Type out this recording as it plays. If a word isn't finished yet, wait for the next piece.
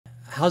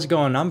how's it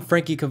going? I'm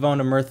Frankie Cavone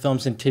of Mirth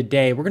Films, and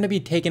today we're going to be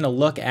taking a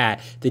look at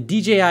the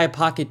DJI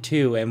Pocket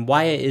 2 and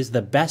why it is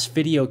the best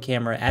video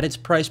camera at its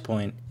price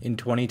point in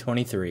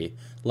 2023.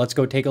 Let's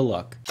go take a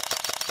look.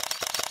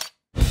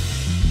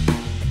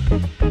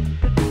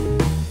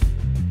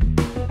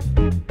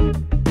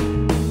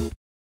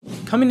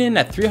 Coming in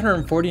at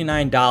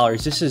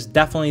 $349, this is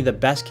definitely the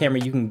best camera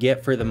you can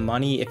get for the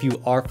money if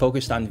you are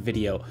focused on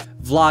video.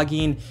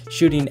 Vlogging,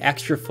 shooting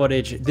extra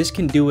footage, this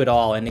can do it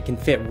all and it can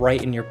fit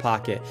right in your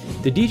pocket.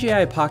 The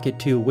DJI Pocket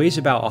 2 weighs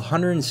about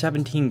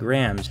 117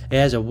 grams. It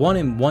has a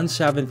 1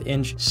 1/7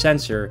 inch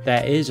sensor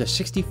that is a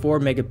 64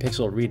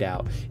 megapixel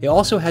readout. It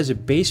also has a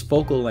base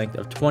focal length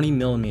of 20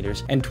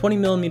 millimeters, and 20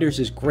 millimeters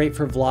is great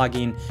for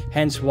vlogging,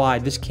 hence why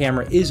this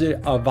camera is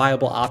a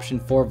viable option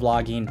for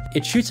vlogging.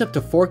 It shoots up to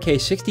 4K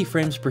 60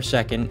 frames per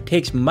second,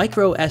 takes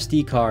micro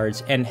SD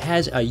cards, and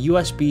has a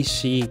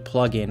USB-C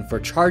plug-in for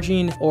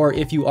charging, or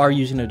if you are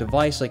using a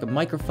device like a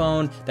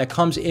microphone that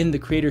comes in the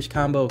creators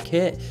combo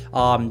kit,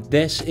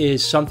 this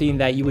is something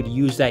that you would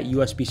use that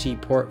USB-C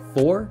port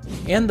for.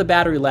 And the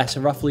battery lasts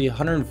roughly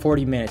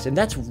 140 minutes, and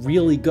that's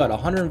really good.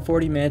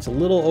 140 minutes, a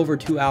little over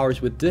 2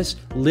 hours with this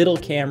little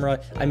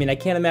camera. I mean, I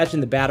can't imagine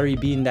the battery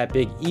being that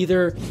big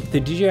either. The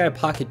DJI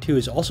Pocket 2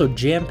 is also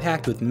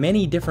jam-packed with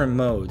many different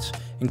modes,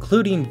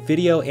 including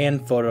video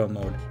and photo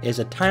mode. It is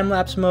a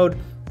time-lapse mode,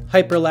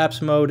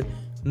 hyperlapse mode,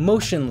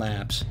 motion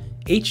lapse,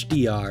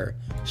 HDR,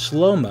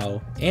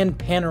 slow-mo, and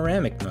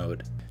panoramic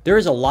mode. There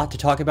is a lot to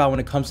talk about when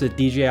it comes to the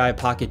DJI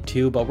Pocket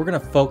 2, but we're going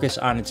to focus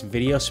on its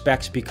video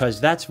specs because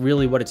that's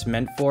really what it's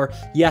meant for.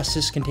 Yes,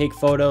 this can take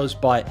photos,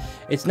 but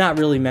it's not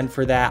really meant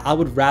for that. I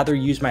would rather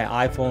use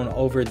my iPhone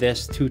over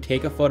this to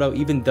take a photo,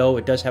 even though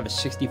it does have a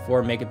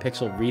 64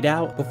 megapixel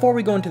readout. Before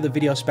we go into the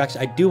video specs,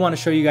 I do want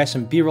to show you guys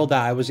some B-roll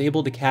that I was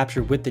able to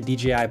capture with the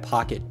DJI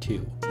Pocket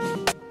 2.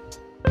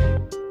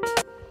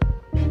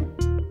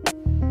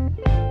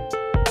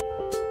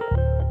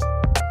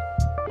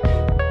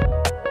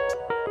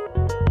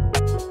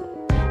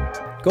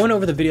 Going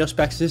over the video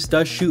specs, this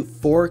does shoot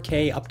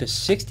 4K up to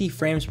 60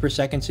 frames per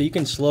second, so you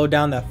can slow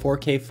down that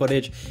 4K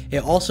footage.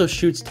 It also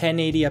shoots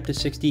 1080 up to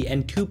 60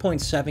 and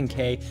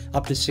 2.7K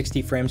up to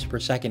 60 frames per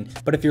second.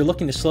 But if you're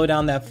looking to slow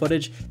down that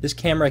footage, this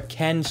camera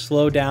can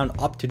slow down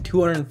up to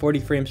 240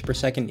 frames per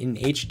second in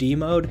HD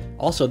mode.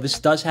 Also, this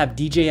does have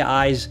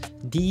DJI's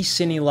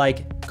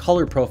D-Cine-like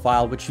color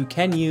profile, which you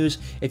can use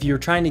if you're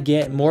trying to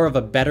get more of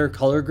a better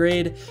color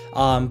grade,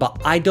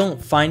 but I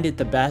don't find it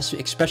the best,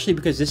 especially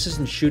because this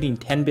isn't shooting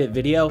 10-bit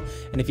video.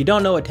 And if you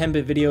don't know what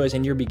 10-bit video is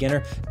and you're a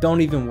beginner, don't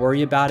even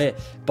worry about it.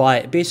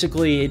 But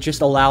basically, it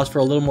just allows for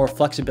a little more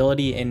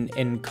flexibility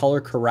in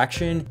color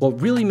correction. What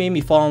really made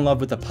me fall in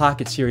love with the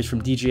Pocket series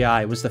from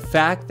DJI was the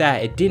fact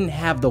that it didn't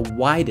have the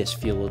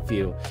widest field of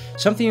view,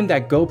 something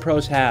that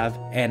GoPros have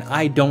and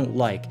I don't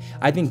like.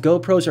 I think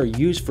GoPros are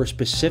used for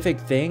specific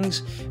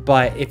things,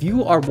 but if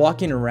you are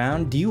walking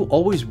around, do you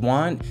always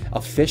want a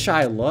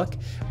fisheye look?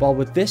 Well,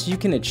 with this, you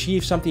can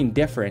achieve something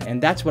different,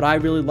 and that's what I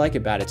really like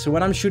about it. So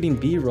when I'm shooting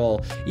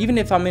B-roll, even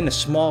if I'm in a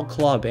small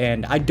club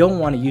and I don't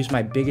want to use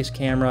my biggest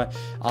camera,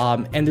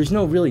 and there's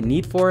no really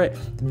need for it,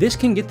 this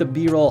can get the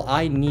B-roll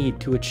I need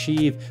to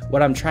achieve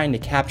what I'm trying to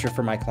capture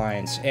for my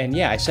clients. And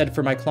yeah, I said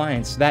for my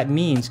clients, that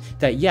means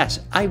that yes,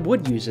 I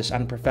would use this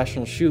on a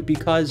professional shoot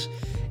because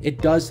it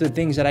does the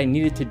things that I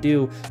needed to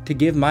do to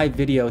give my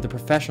video the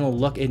professional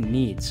look it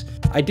needs.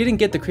 I didn't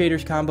get the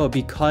creators combo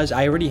because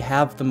I already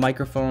have the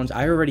microphones,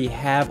 I already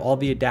have all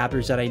the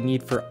adapters that I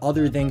need for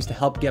other things to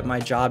help get my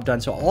job done.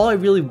 So all I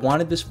really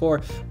wanted this for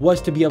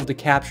was to be able to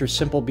capture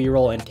simple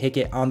B-roll and take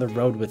it on the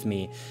road with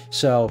me.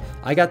 So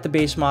I got the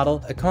base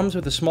model. It comes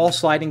with a small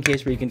sliding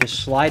case where you can just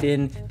slide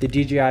in the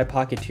DJI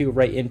Pocket 2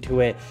 right into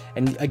it.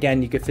 And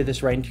again, you could fit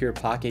this right into your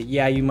pocket.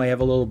 Yeah, you might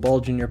have a little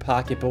bulge in your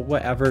pocket, but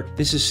whatever.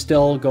 This is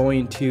still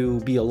going to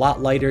be a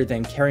lot lighter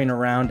than carrying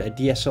around a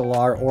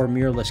DSLR or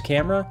mirrorless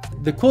camera.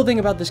 The cool thing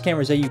about this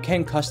camera is that you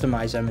can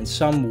customize them in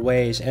some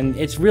ways, and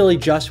it's really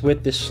just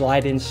with this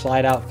slide in,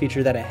 slide out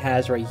feature that it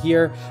has right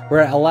here,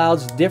 where it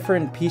allows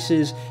different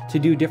pieces to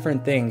do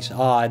different things.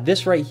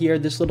 This right here,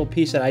 this little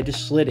piece that I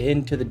just slid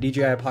into the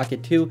DJI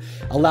Pocket 2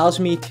 allows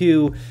me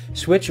to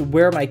switch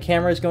where my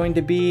camera is going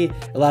to be,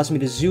 allows me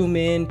to zoom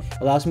in,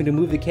 allows me to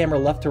move the camera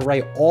left to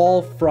right,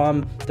 all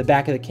from the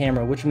back of the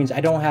camera, which means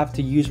I don't have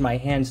to use my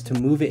hands to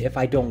move it if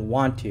I don't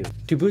want to.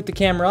 To boot the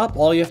camera up,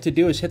 all you have to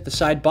do is hit the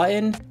side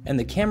button and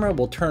the camera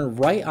will turn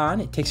right on.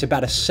 It takes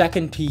about a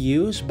second to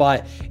use,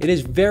 but it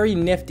is very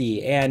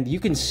nifty and you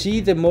can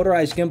see the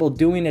motorized gimbal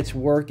doing its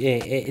work.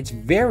 It's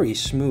very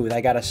smooth,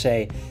 I gotta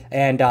say.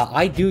 And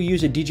I do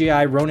use a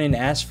DJI Ronin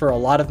S for a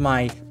lot of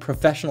my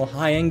professional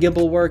high-end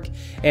gimbal work,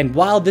 and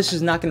while this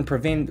is not going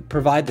to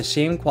provide the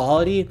same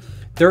quality,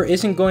 there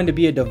isn't going to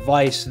be a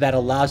device that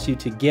allows you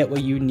to get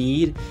what you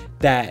need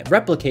that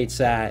replicates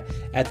that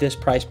at this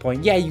price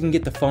point. Yeah, you can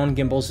get the phone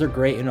gimbals, they're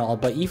great and all,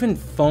 but even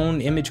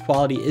phone image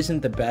quality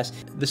isn't the best.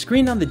 The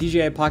screen on the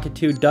DJI Pocket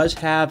 2 does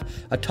have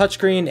a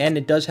touchscreen, and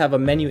it does have a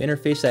menu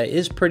interface that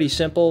is pretty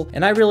simple,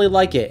 and I really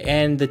like it.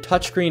 And the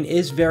touchscreen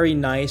is very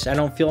nice. I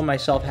don't feel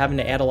myself having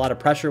to add a lot of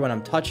pressure when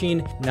I'm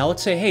touching. Now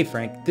let's say, hey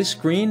Frank, this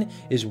screen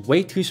is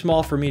way too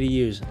small for me to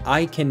use.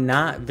 I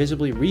cannot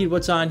visibly read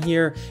what's on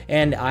here,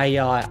 and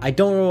I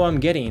don't know what I'm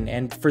getting,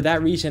 and for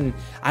that reason,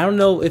 I don't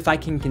know if I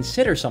can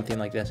consider something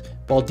like this.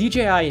 Well,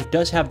 DJI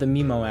does have the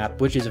Mimo app,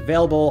 which is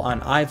available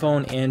on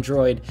iPhone,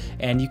 Android,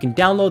 and you can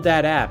download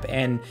that app.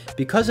 And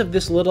because of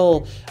this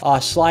little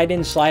slide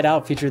in, slide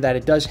out feature that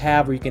it does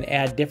have, where you can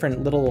add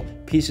different little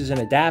pieces and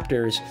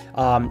adapters,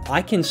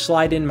 I can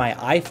slide in my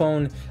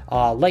iPhone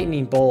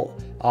lightning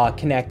bolt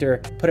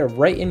connector, put it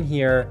right in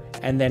here,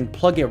 and then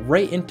plug it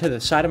right into the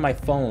side of my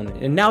phone.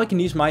 And now I can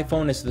use my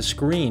phone as the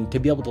screen to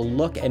be able to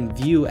look and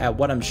view at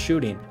what I'm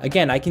shooting.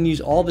 Again, I can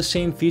use all the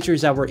same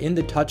features that were in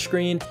the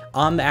touchscreen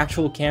on the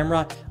actual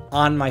camera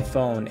on my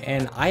phone,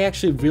 and I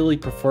actually really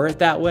prefer it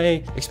that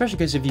way, especially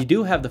because if you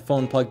do have the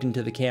phone plugged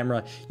into the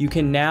camera, you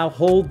can now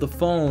hold the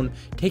phone,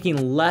 taking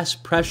less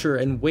pressure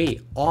and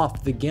weight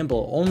off the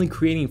gimbal, only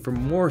creating for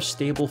more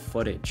stable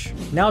footage.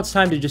 Now it's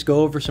time to just go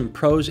over some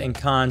pros and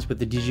cons with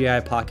the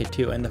DJI Pocket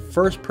 2, and the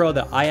first pro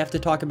that I have to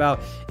talk about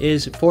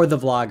is for the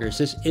vloggers.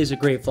 This is a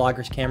great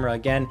vlogger's camera.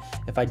 Again,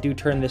 if I do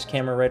turn this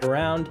camera right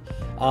around,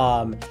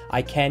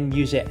 I can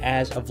use it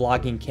as a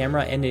vlogging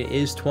camera, and it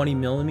is 20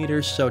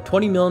 millimeters, so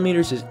 20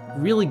 millimeters is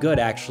really good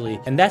actually,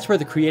 and that's where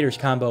the creators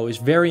combo is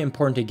very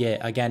important to get,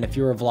 again, if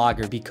you're a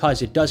vlogger,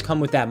 because it does come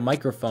with that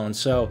microphone.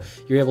 So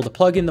you're able to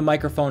plug in the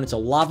microphone. It's a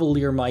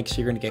lavalier mic, so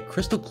you're going to get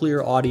crystal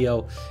clear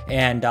audio,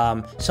 and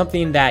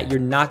something that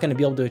you're not going to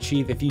be able to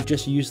achieve if you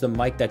just use the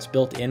mic that's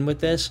built in with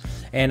this.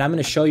 And I'm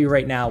going to show you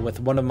right now with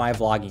one of my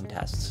vlogging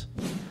tests.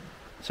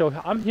 So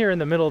I'm here in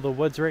the middle of the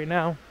woods right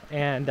now,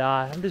 and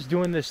I'm just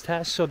doing this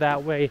test so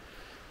that way you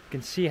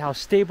can see how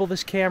stable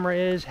this camera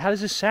is. How does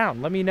this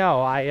sound? Let me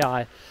know.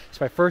 It's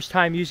my first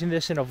time using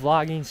this in a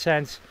vlogging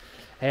sense,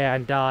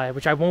 and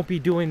which I won't be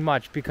doing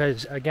much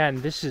because,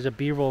 again, this is a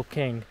B-roll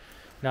king,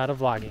 not a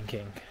vlogging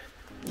king.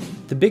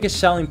 The biggest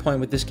selling point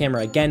with this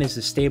camera, again, is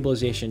the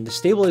stabilization. The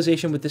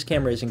stabilization with this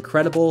camera is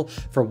incredible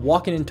for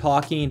walking and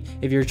talking.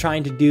 If you're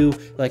trying to do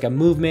like a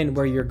movement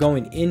where you're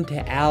going in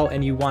to out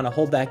and you want to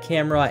hold that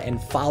camera and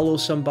follow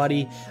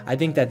somebody, I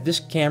think that this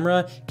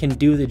camera can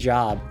do the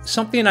job.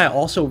 Something I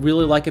also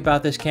really like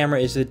about this camera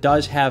is it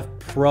does have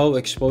pro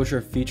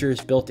exposure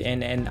features built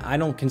in, and I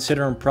don't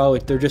consider them pro,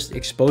 they're just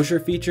exposure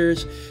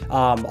features.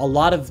 A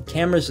lot of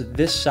cameras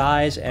this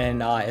size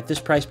and at this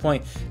price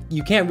point,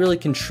 you can't really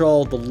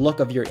control the look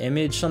of your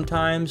image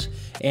sometimes,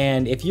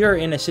 and if you're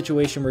in a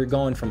situation where you're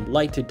going from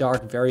light to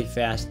dark very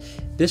fast,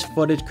 this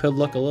footage could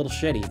look a little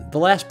shitty. The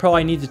last pro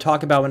I need to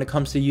talk about when it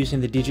comes to using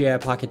the DJI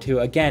Pocket 2,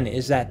 again,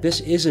 is that this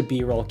is a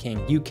B-roll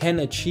king. You can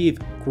achieve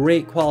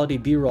great quality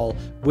B-roll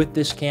with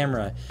this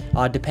camera,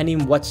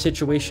 depending what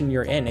situation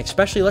you're in.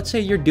 Especially, let's say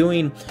you're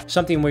doing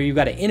something where you've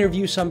got to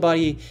interview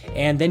somebody,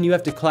 and then you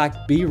have to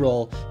collect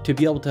B-roll to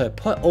be able to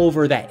put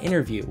over that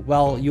interview.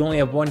 Well, you only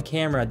have one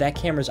camera, that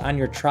camera's on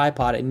your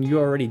tripod, and you're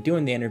already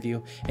doing the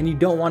interview, and you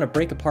don't want to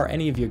break apart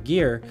any of your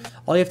gear.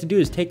 All you have to do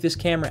is take this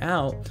camera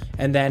out,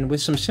 and then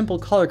with some simple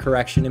color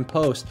correction in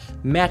post,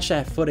 match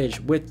that footage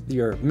with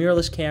your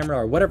mirrorless camera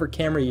or whatever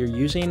camera you're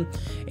using,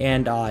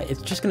 and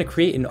it's just going to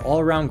create an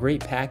all-around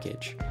great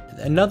package.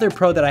 Another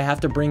pro that I have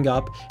to bring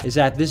up is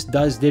that this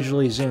does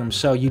digitally zoom,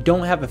 so you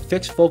don't have a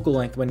fixed focal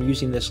length when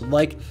using this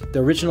like the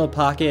original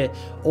Pocket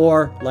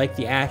or like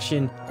the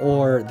Action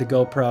or the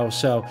GoPro.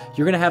 So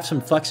you're going to have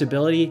some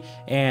flexibility,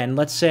 and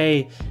let's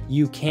say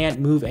you can't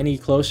move any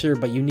closer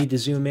but you need to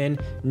zoom in,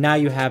 now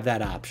you have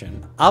that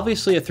option.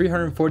 Obviously, a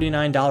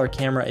 $349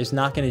 camera is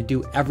not going to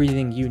do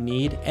everything you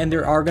need, and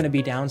there are going to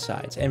be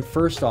downsides. And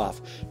first off,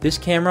 this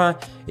camera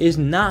is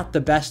not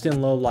the best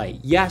in low light.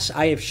 Yes,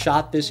 I have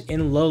shot this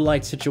in low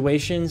light situations,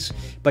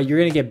 but you're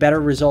going to get better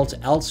results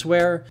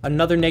elsewhere.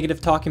 Another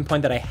negative talking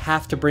point that I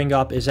have to bring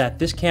up is that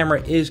this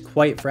camera is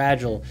quite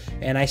fragile,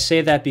 and I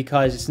say that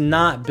because it's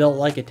not built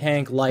like a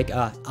tank like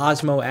a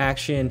Osmo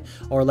Action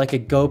or like a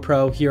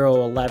GoPro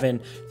Hero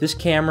 11. This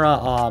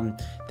camera,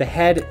 the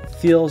head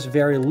feels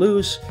very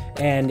loose,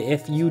 and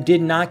if you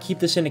did not keep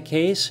this in a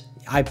case,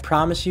 I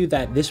promise you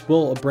that this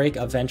will break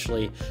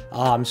eventually.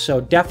 So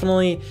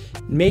definitely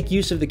make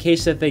use of the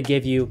case that they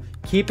give you.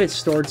 Keep it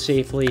stored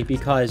safely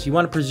because you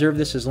want to preserve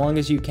this as long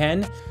as you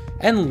can.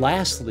 And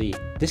lastly,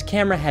 this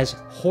camera has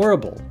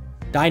horrible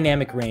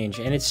dynamic range,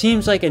 and it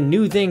seems like a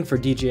new thing for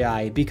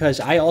DJI because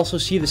I also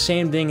see the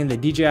same thing in the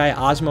DJI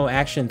Osmo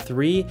Action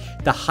 3.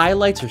 The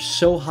highlights are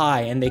so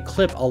high and they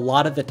clip a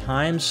lot of the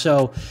time,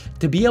 so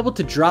to be able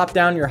to drop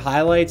down your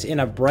highlights in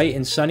a bright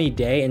and sunny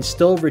day and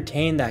still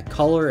retain that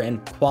color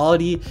and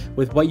quality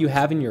with what you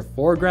have in your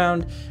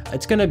foreground,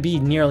 it's going to be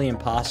nearly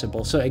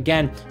impossible. So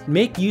again,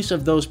 make use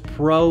of those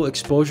pro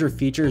exposure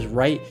features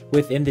right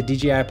within the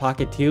DJI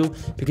Pocket 2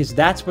 because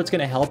that's what's going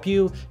to help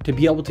you to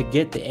be able to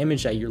get the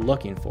image that you're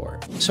looking for.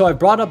 So I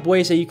brought up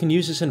ways that you can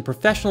use this in a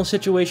professional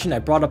situation. I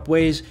brought up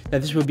ways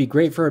that this would be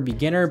great for a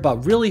beginner,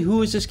 but really,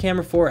 who is this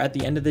camera for at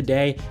the end of the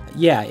day?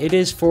 Yeah, it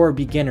is for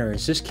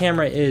beginners. This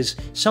camera is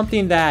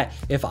something that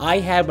if I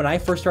had when I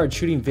first started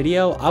shooting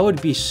video, I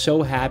would be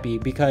so happy,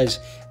 because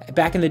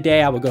back in the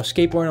day, I would go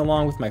skateboarding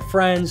along with my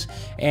friends,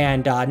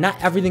 and not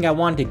everything I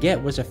wanted to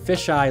get was a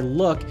fisheye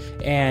look.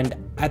 And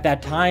at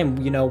that time,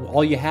 you know,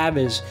 all you have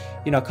is,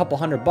 you know, a couple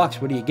 $100.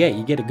 What do you get?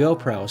 You get a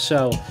GoPro.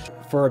 So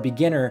for a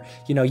beginner,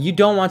 you know, you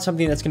don't want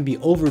something that's going to be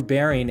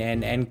overbearing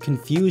and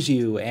confuse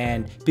you,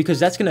 and because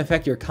that's going to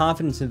affect your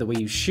confidence in the way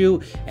you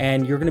shoot,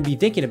 and you're going to be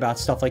thinking about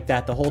stuff like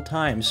that the whole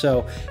time.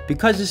 So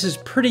because this is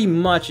pretty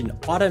much an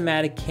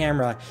automatic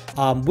camera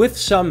with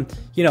some,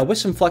 you know, with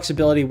some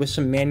flexibility, with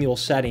some manual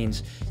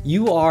settings,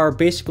 you are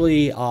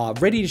basically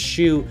ready to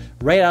shoot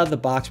right out of the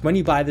box when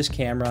you buy this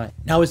camera.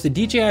 Now, is the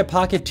DJI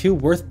Pocket 2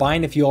 worth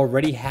buying if you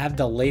already have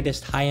the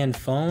latest high-end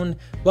phone?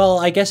 Well,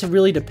 I guess it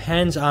really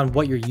depends on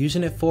what you're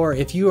using it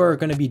for. If you are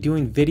going to be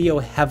doing video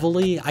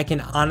heavily, I can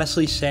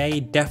honestly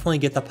say definitely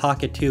get the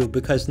Pocket 2,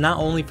 because not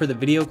only for the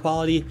video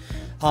quality,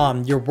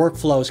 your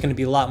workflow is going to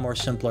be a lot more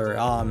simpler.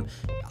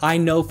 I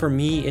know for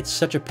me, it's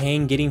such a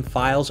pain getting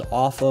files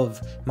off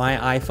of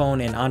my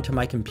iPhone and onto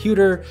my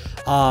computer.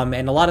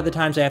 And a lot of the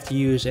times I have to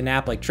use an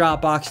app like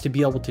Dropbox to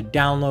be able to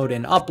download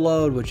and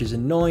upload, which is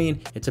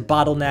annoying. It's a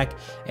bottleneck.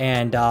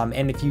 And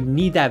if you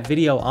need that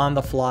video on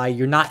the fly,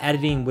 you're not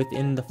editing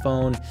within the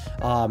phone,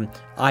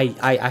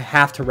 I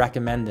have to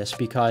recommend this,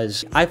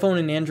 because iPhone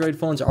and Android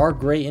phones are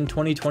great in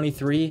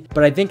 2023,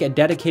 but I think a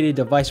dedicated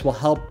device will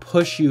help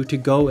push you to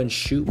go and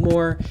shoot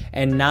more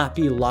and not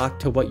be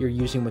locked to what you're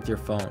using with your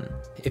phone.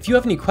 If you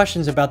have any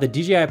questions about the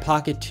DJI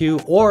Pocket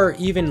 2, or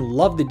even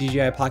love the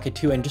DJI Pocket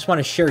 2 and just want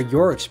to share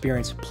your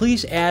experience,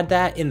 please add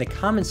that in the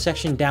comments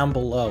section down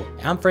below.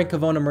 I'm Frank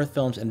Cavona, Mirth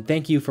Films, and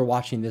thank you for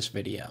watching this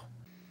video.